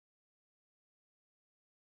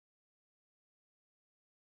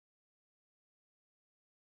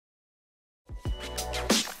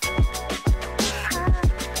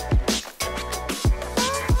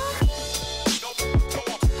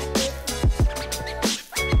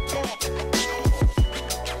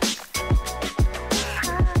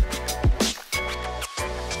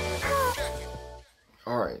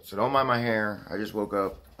So don't mind my hair. I just woke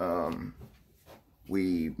up.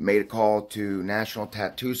 We made a call to National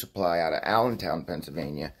Tattoo Supply out of Allentown,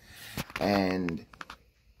 Pennsylvania. And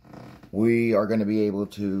we are going to be able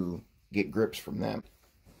to get grips from them.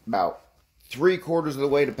 About 3/4 of the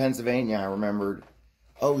way to Pennsylvania, I remembered,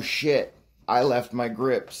 oh shit, I left my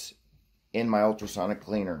grips in my ultrasonic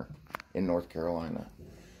cleaner in North Carolina.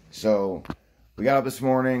 So we got up this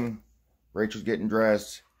morning. Rachel's getting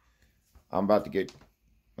dressed. I'm about to get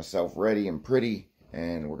myself ready and pretty,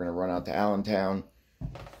 and we're gonna run out to Allentown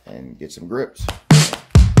and get some grips.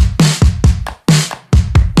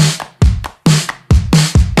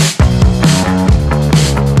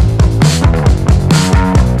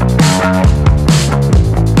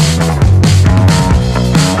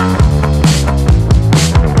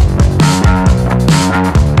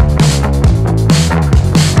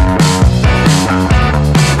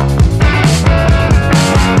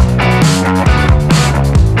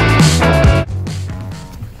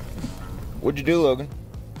 What'd you do, Logan?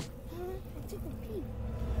 I took a pee.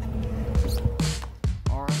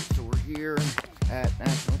 Alright, so we're here at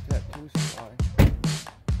National Tattoo Supply.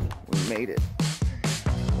 We made it.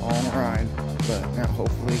 Long ride, but now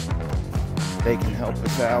hopefully they can help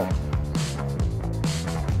us out.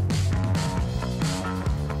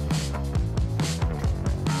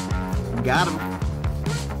 Got him.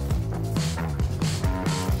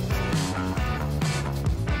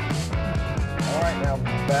 Alright, now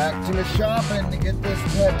back to the shopping to get this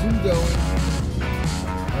tattoo going.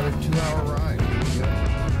 Another 2-hour ride. Here we go.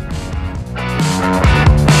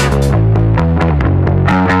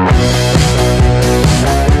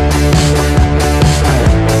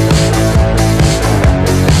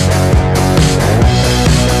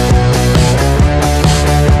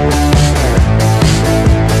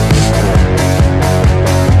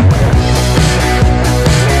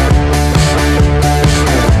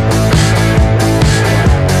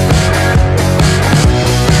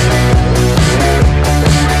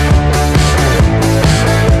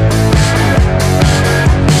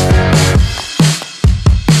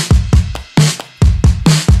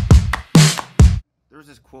 There's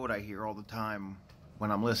this quote I hear all the time when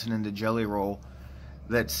I'm listening to Jelly Roll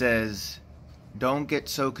that says, don't get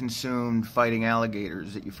so consumed fighting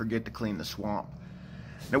alligators that you forget to clean the swamp.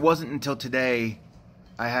 And it wasn't until today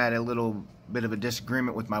I had a little bit of a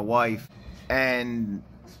disagreement with my wife, and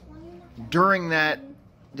during that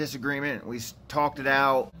disagreement we talked it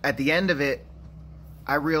out. At the end of it,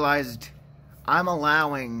 I realized I'm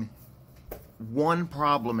allowing one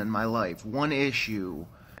problem in my life, one issue,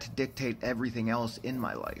 to dictate everything else in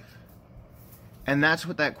my life. And that's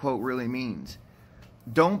what that quote really means.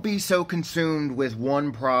 Don't be so consumed with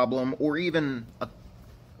one problem or even a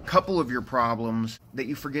couple of your problems that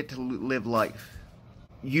you forget to live life.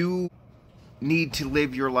 You need to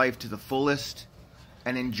live your life to the fullest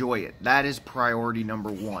and enjoy it. That is priority number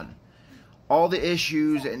one. All the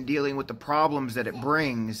issues and dealing with the problems that it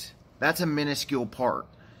brings, that's a minuscule part.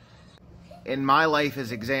 In my life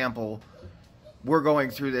as example, we're going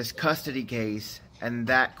through this custody case, and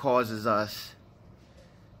that causes us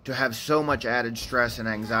to have so much added stress and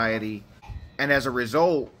anxiety. And as a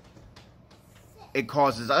result, it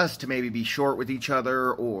causes us to maybe be short with each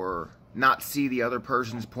other or not see the other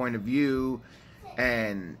person's point of view.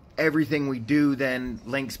 And everything we do then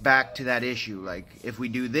links back to that issue. Like, if we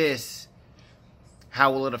do this,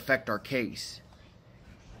 how will it affect our case?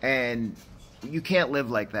 And you can't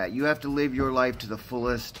live like that. You have to live your life to the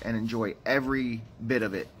fullest and enjoy every bit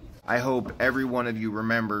of it. I hope every one of you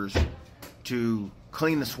remembers to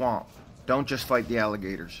clean the swamp. Don't just fight the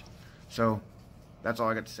alligators. So, that's all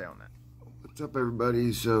I got to say on that. What's up,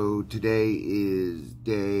 everybody? So, today is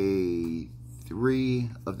day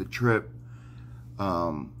 3 of the trip. We're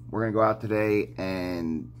going to go out today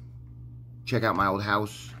and check out my old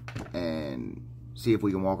house and see if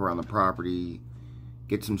we can walk around the property,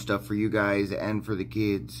 get some stuff for you guys and for the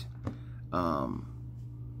kids. I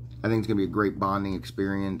think it's going to be a great bonding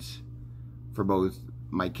experience for both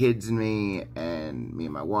my kids and me and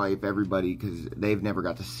my wife, everybody, because they've never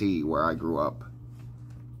got to see where I grew up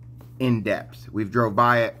in depth. We've drove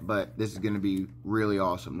by it, but this is going to be really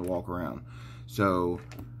awesome to walk around. So,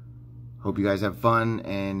 hope you guys have fun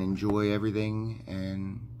and enjoy everything,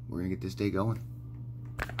 and we're going to get this day going.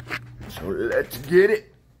 So, let's get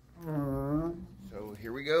it. So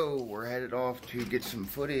here we go. We're headed off to get some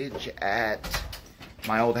footage at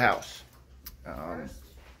my old house.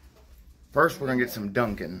 First, we're going to get some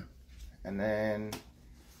Dunkin', and then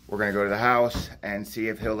we're going to go to the house and see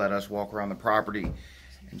if he'll let us walk around the property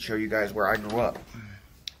and show you guys where I grew up,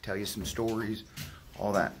 tell you some stories,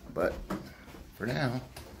 all that. But for now,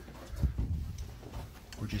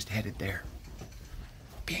 we're just headed there.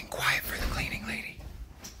 Being quiet for the cleaning lady.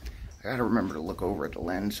 I gotta remember to look over at the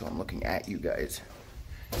lens so I'm looking at you guys,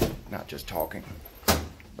 not just talking.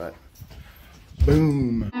 But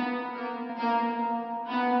boom.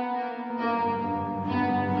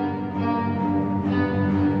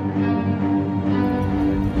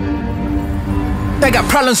 I got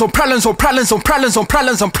problems on problems on problems on problems on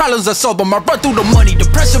problems on problems I solve them. I run through the money, the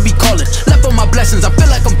pressure be calling. Left on my blessings, I feel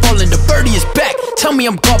like I'm falling. The birdie is back, tell me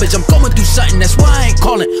I'm garbage. I'm going through something, that's why I ain't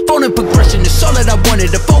calling. Phone and progression, it's all that I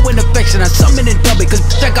wanted. The phone and affection, I summon and dub it. Cause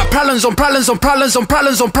I got problems on problems on problems on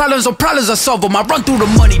problems on problems on problems I solve them. I run through the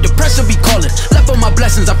money, the pressure be calling. Left on my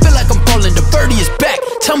blessings, I feel like I'm falling. The birdie is back,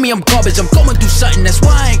 tell me I'm garbage. I'm going through something, that's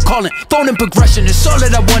why I ain't calling. Phone and progression, it's all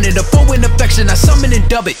that I wanted. The phone and affection, I summon and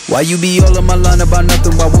dub it. Why you be all on my line about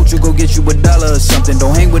nothing? Why won't you go get you $1 or something?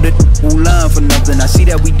 Don't hang with a who lying for nothing. I see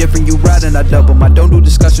that we different, you riding, I double. I don't do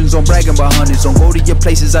discussions on bragging about hundreds. Don't go to your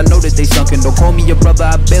places, I know that they sunken. Don't call me your brother,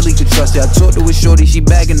 I barely could trust it. I talked to a shorty, she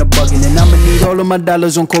bagging the bugging. And I'ma need all of my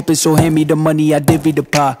dollars on corporate, so hand me the money, I divvy the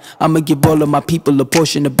pie. I'ma give all of my people a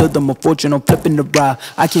portion to build them a fortune on flipping the ride.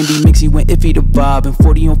 I can't be mixy when iffy the vibe, and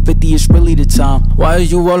 40 on 50 is really the time. Why are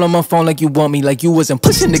you all on my phone like you want me? Like you wasn't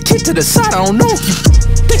pushing the kid to the side. I don't know if you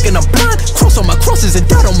thinking I'm blind. Cross on my crosses and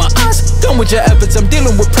dot on my eyes. Done with your efforts, I'm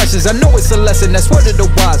dealing with pressures. I know it's a lesson, that's word of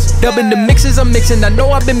the wise. Dubbing the mixes I'm mixing, I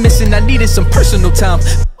know I've been missing. I needed some personal time.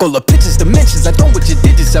 All the pictures, dimensions, I don't with your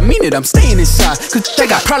digits. I mean it, I'm staying inside. Cause they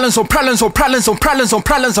got problems on problems on problems on problems on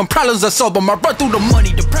problems on problems I solve them. I run through the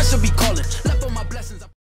money, the pressure be calling. Left on my blessings.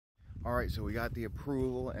 Alright, so we got the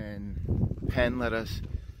approval and Penn let us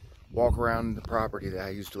walk around the property that I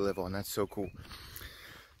used to live on. That's so cool.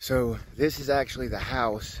 So this is actually the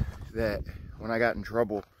house that when I got in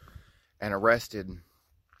trouble and arrested,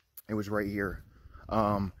 it was right here.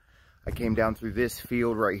 I came down through this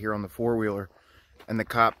field right here on the four-wheeler, and the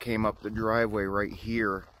cop came up the driveway right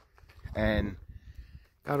here and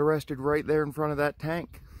got arrested right there in front of that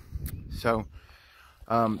tank. So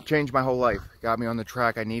changed my whole life, got me on the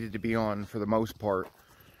track I needed to be on for the most part.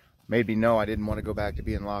 Made me know I didn't want to go back to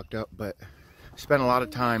being locked up, but spent a lot of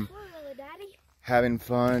time having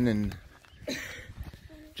fun and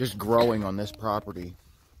just growing on this property.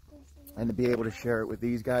 And to be able to share it with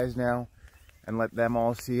these guys now and let them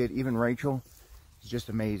all see it, even Rachel, is just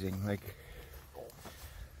amazing. Like,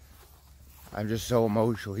 I'm just so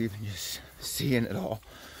emotional even just seeing it all.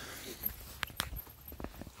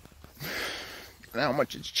 And how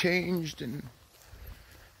much it's changed, and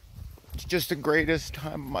it's just the greatest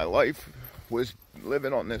time of my life was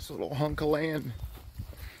living on this little hunk of land.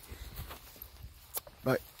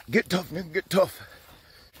 But get tough, nigga, get tough.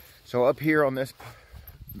 So up here on this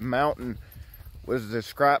mountain was the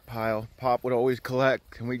scrap pile Pop would always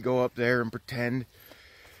collect, and we'd go up there and pretend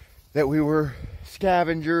that we were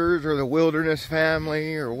scavengers or the wilderness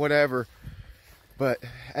family or whatever. But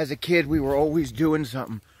as a kid, we were always doing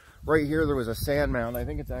something. Right here, there was a sand mound. I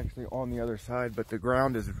think it's actually on the other side, but the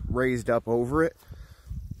ground is raised up over it.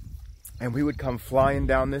 And we would come flying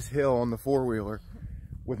down this hill on the four-wheeler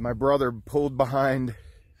with my brother pulled behind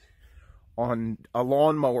on a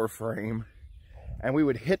lawnmower frame. And we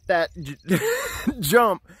would hit that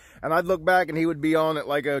jump, and I'd look back and he would be on it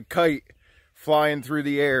like a kite flying through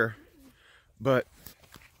the air. But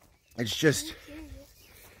it's just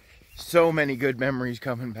so many good memories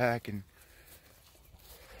coming back, and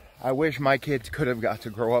I wish my kids could have got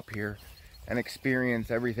to grow up here and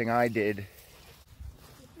experience everything I did.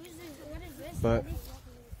 But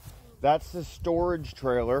that's the storage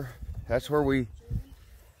trailer. That's where we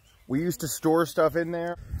used to store stuff in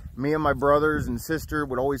there. Me and my brothers and sister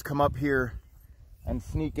would always come up here and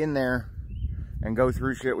sneak in there and go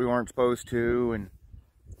through shit we weren't supposed to. And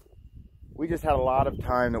we just had a lot of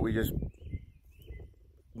time that we just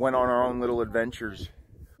went on our own little adventures.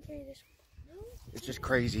 It's just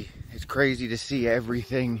crazy. It's crazy to see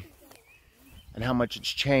everything and how much it's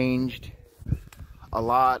changed. A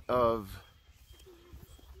lot of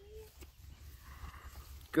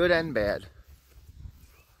good and bad.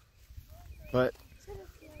 But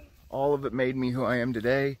all of it made me who I am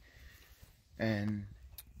today.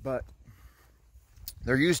 But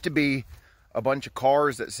there used to be a bunch of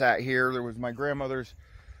cars that sat here. There was my grandmother's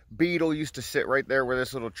Beetle used to sit right there where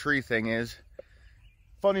this little tree thing is.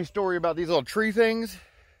 Funny story about these little tree things.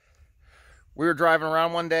 We were driving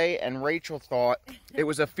around one day and Rachel thought it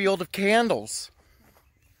was a field of candles.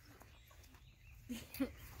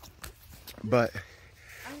 But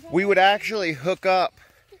we would actually hook up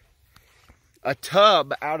a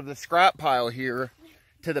tub out of the scrap pile here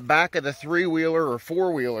to the back of the three-wheeler or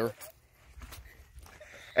four-wheeler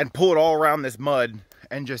and pull it all around this mud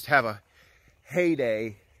and just have a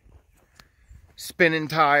heyday spinning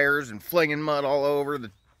tires and flinging mud all over. The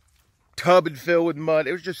tub had filled with mud.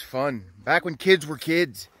 It was just fun. Back when kids were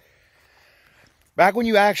kids. Back when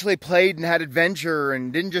you actually played and had adventure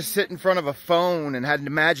and didn't just sit in front of a phone and had an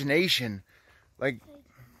imagination. Like,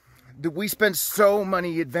 we spent so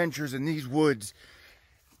many adventures in these woods,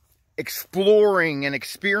 exploring and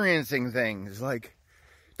experiencing things like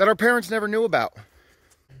that our parents never knew about.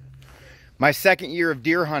 My second year of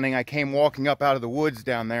deer hunting, I came walking up out of the woods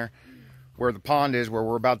down there where the pond is, where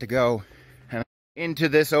we're about to go, and into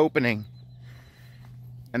this opening.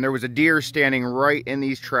 And there was a deer standing right in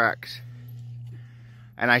these tracks.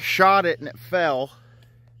 And I shot it and it fell.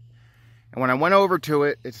 And when I went over to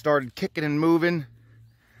it, it started kicking and moving.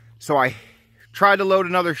 So I tried to load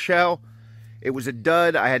another shell. It was a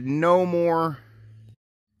dud. I had no more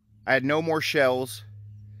shells.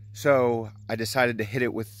 So I decided to hit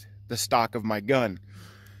it with the stock of my gun.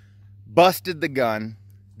 Busted the gun.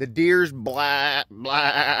 The deer's blah,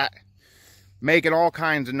 blah, making all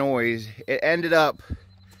kinds of noise. It ended up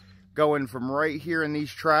going from right here in these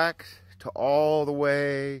tracks to all the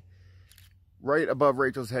way right above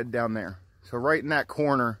Rachel's head down there. So right in that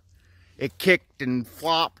corner, it kicked and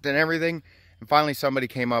flopped and everything. And finally somebody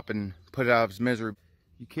came up and put it out of its misery.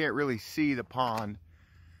 You can't really see the pond,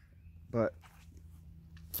 but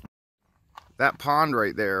that pond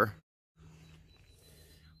right there,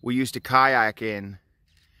 we used to kayak in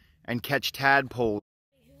and catch tadpoles.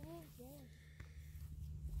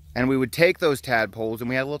 And we would take those tadpoles, and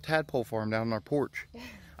we had a little tadpole farm down on our porch.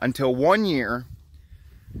 Until one year,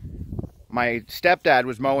 my stepdad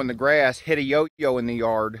was mowing the grass, hit a yo-yo in the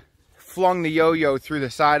yard, flung the yo-yo through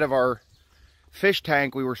the side of our fish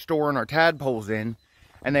tank we were storing our tadpoles in,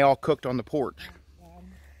 and they all cooked on the porch.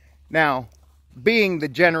 Now, being the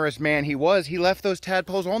generous man he was, he left those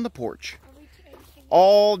tadpoles on the porch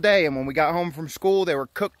all day, and when we got home from school, they were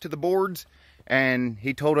cooked to the boards, and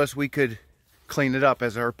he told us we could clean it up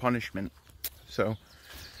as our punishment. So,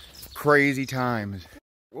 crazy times.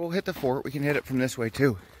 We'll hit the fort. We can hit it from this way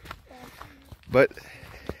too. But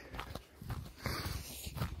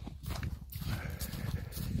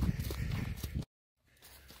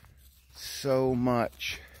so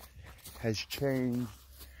much has changed.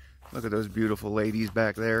 Look at those beautiful ladies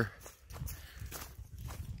back there.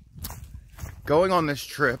 Going on this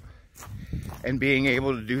trip and being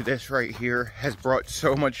able to do this right here has brought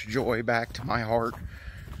so much joy back to my heart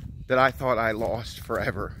that I thought I lost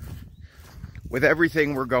forever. With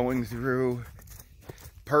everything we're going through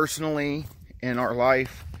personally in our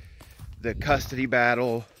life, the custody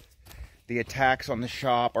battle, the attacks on the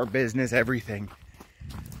shop, our business, everything.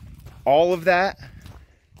 All of that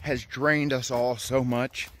has drained us all so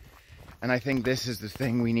much, and I think this is the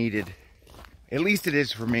thing we needed. At least it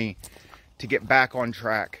is for me, to get back on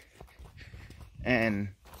track and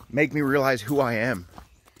make me realize who I am.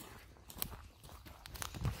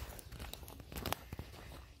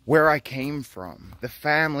 Where I came from, the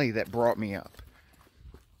family that brought me up.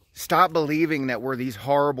 Stop believing that we're these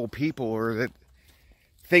horrible people or that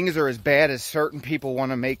things are as bad as certain people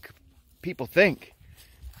want to make people think.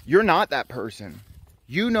 You're not that person.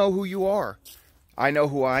 You know who you are. I know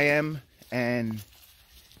who I am, and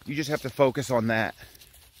you just have to focus on that.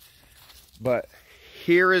 But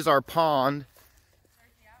here is our pond.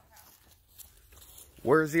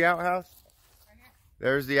 Where's the outhouse? Right here.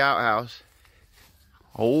 There's the outhouse.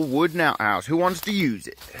 Old wooden outhouse. Who wants to use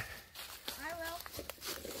it? I will.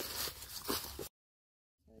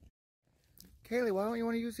 Kaylee, why don't you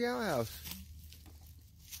want to use the outhouse?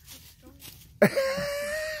 Daddy,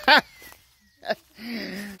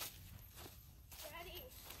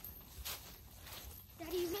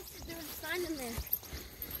 you must there's a sign in there.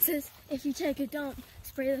 It says, if you take a dump,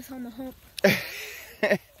 spray this on the hump.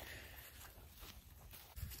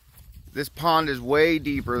 This pond is way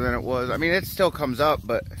deeper than it was. I mean, it still comes up,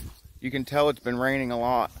 but you can tell it's been raining a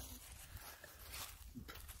lot.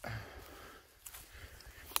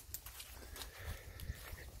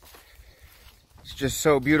 It's just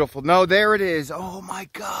so beautiful. No, there it is. Oh my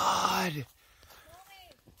God.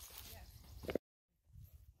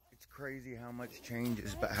 It's crazy how much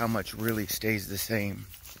changes, but how much really stays the same.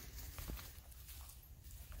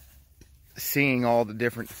 Seeing all the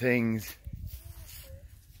different things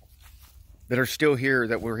that are still here,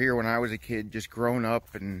 that were here when I was a kid, just grown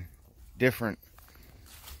up and different.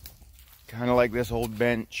 Kind of like this old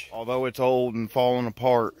bench. Although it's old and falling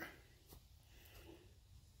apart,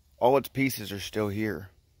 all its pieces are still here.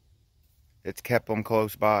 It's kept them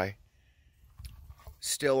close by.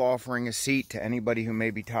 Still offering a seat to anybody who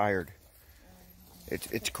may be tired.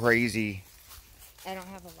 It's crazy I don't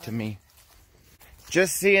have a to me.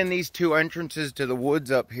 Just seeing these two entrances to the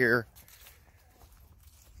woods up here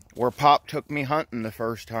where Pop took me hunting the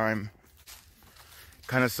first time.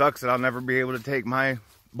 Kind of sucks that I'll never be able to take my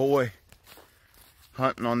boy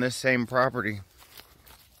hunting on this same property.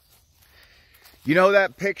 You know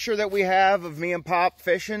that picture that we have of me and Pop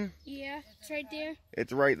fishing? Yeah, it's right there.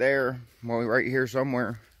 It's right there. Well, right here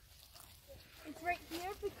somewhere. It's right here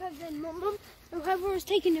because then whoever was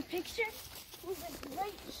taking the picture was like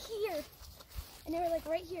right here. And they were like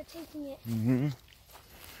right here taking it. Mm-hmm.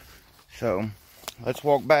 So, let's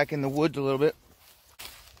walk back in the woods a little bit.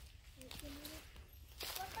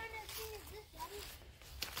 What kind of thing is this, Daddy?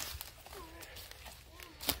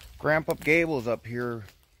 Grandpa Gable's up here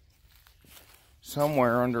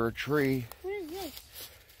somewhere under a tree. What is this?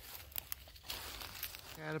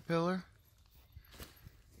 Caterpillar.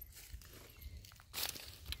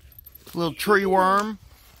 Little tree worm.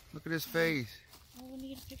 Look at his face. Oh, let me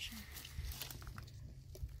get a picture.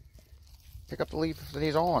 Pick up the leaf that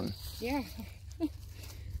he's on. Yeah.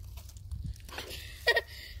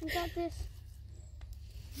 We got this.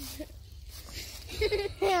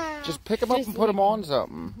 Just pick him up and put him on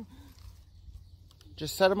something.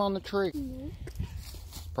 Just set him on the tree.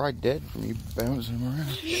 Probably dead from you bouncing him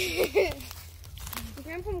around.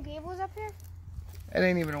 Grandpa Gable's up here? It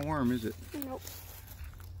ain't even a worm, is it? Nope.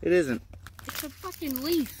 It isn't. It's a fucking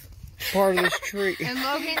leaf. Part of this tree. And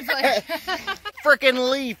Logan's like, Frickin'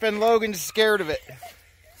 leaf, and Logan's scared of it.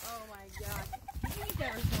 oh my god. I think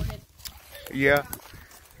that recorded. Yeah.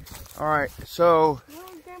 Alright, so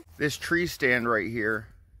this tree stand right here,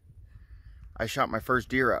 I shot my first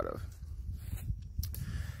deer out of.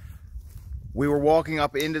 We were walking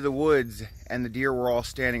up into the woods and the deer were all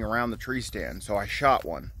standing around the tree stand, so I shot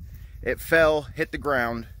one. It fell, hit the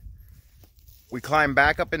ground. We climbed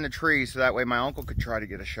back up in the tree so that way my uncle could try to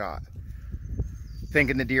get a shot,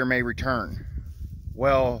 thinking the deer may return.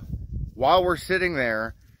 Well, while we're sitting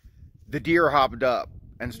there, the deer hopped up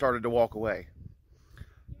and started to walk away.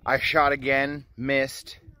 I shot again,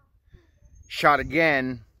 missed, shot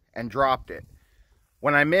again, and dropped it.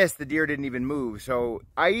 When I missed, the deer didn't even move. So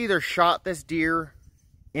I either shot this deer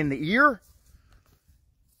in the ear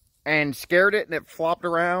and scared it and it flopped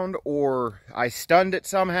around, or I stunned it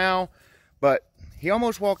somehow, but he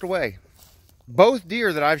almost walked away. Both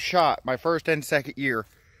deer that I've shot my first and second year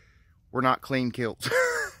were not clean kills.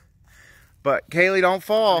 But Kaylee, don't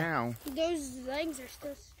fall. Now, Those legs are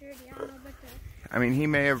still sturdy. I don't know about that. I mean, he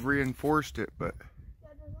may have reinforced it, but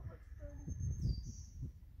That doesn't look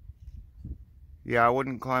sturdy. yeah, I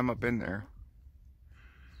wouldn't climb up in there.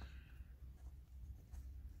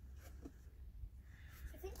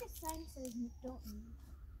 I think the sign says don't move.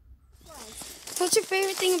 What's your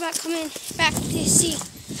favorite thing about coming back to see?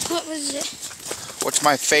 What was it? What's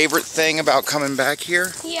my favorite thing about coming back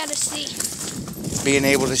here? Yeah, to see. Being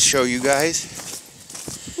able to show you guys.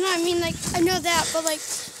 No, I mean, like, I know that, but, like,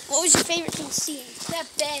 what was your favorite thing seeing? That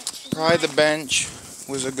bench. Probably the bench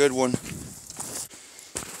was a good one.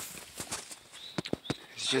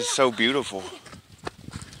 It's just so beautiful.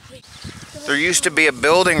 There used to be a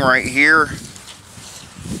building right here.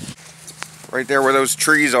 Right there where those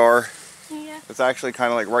trees are. Yeah. It's actually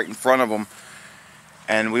kind of like right in front of them.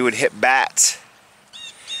 And we would hit bats.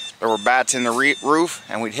 There were bats in the roof,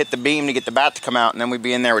 and we'd hit the beam to get the bat to come out, and then we'd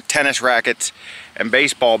be in there with tennis rackets and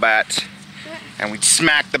baseball bats, and we'd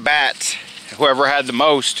smack the bats. Whoever had the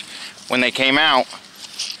most when they came out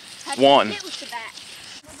won. Hit with the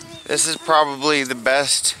bat. This is probably the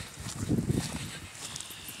best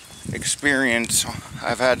experience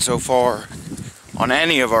I've had so far on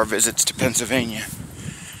any of our visits to Pennsylvania.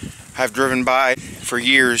 I've driven by for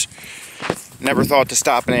years, never thought to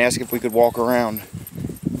stop and ask if we could walk around.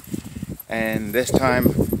 And this time,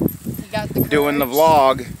 doing the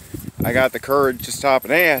vlog, I got the courage to stop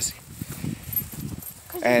and ask.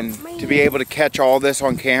 And to be able to catch all this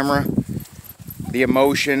on camera, the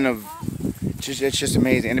emotion of, it's just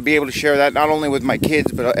amazing. And to be able to share that not only with my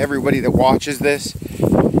kids, but everybody that watches this,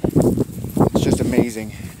 it's just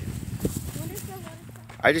amazing.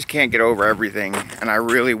 I just can't get over everything, and I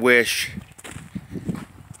really wish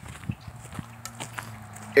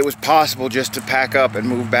it was possible just to pack up and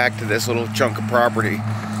move back to this little chunk of property.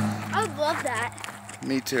 I would love that.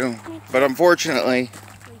 Me too. But unfortunately,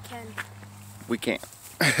 We can. we can't.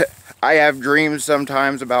 I have dreams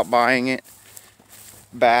sometimes about buying it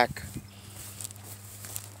back,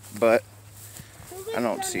 but I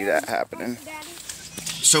don't see that happening.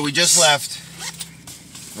 So we just left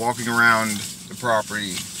walking around the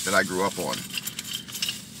property that I grew up on.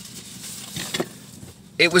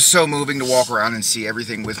 It was so moving to walk around and see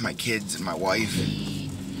everything with my kids and my wife.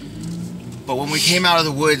 But when we came out of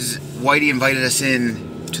the woods, Whitey invited us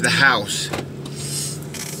in to the house.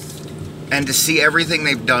 and to see everything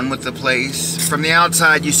they've done with the place. From the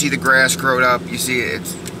outside, you see the grass growed up. You see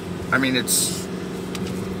it's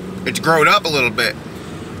grown up a little bit.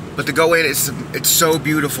 But to go in, it's so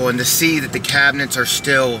beautiful, and to see that the cabinets are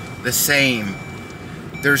still the same.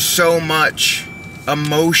 There's so much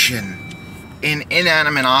emotion in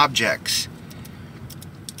inanimate objects.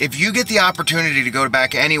 If you get the opportunity to go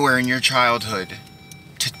back anywhere in your childhood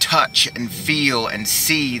to touch and feel and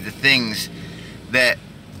see the things that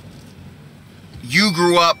you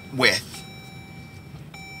grew up with,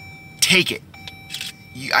 take it.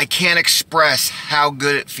 I can't express how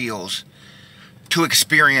good it feels to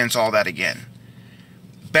experience all that again.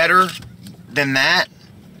 Better than that,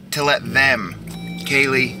 to let them,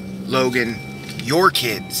 Kaylee, Logan, your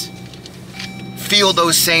kids, feel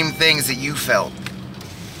those same things that you felt.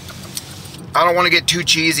 I don't want to get too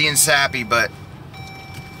cheesy and sappy, but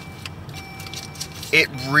it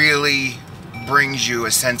really brings you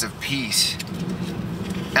a sense of peace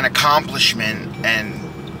and accomplishment, and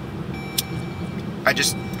I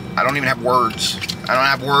don't even have words. I don't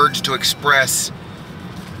have words to express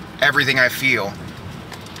everything I feel.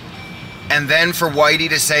 And then for Whitey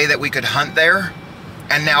to say that we could hunt there,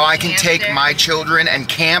 and now I can take my children and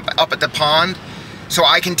camp up at the pond, so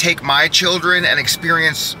I can take my children and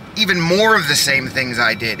experience even more of the same things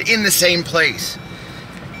I did in the same place.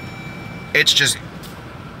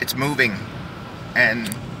 It's moving,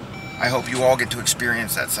 and I hope you all get to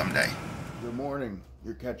experience that someday. Good morning.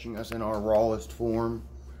 You're catching us in our rawest form.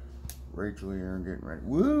 Rachel here and getting ready.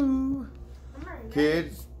 Woo!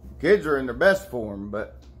 Kids are in their best form,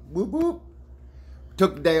 but whoop whoop.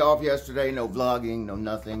 Took the day off yesterday, no vlogging, no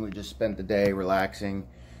nothing. We just spent the day relaxing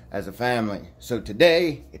as a family. So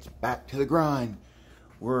today, it's back to the grind.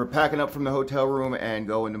 We're packing up from the hotel room and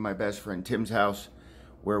going to my best friend Tim's house,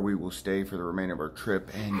 where we will stay for the remainder of our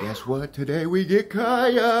trip. And guess what? Today we get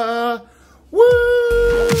Kaya! Woo!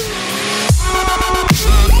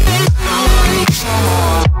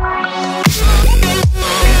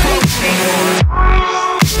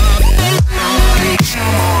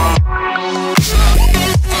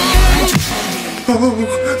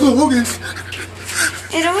 Oh, Logan!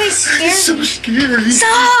 It always scares me. It's so scary.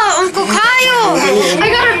 Stop, Uncle Kyle! I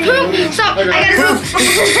gotta poop! Stop! I gotta poop!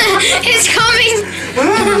 It's coming!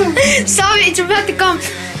 Stop it! It's about to come!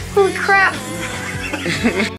 Holy crap!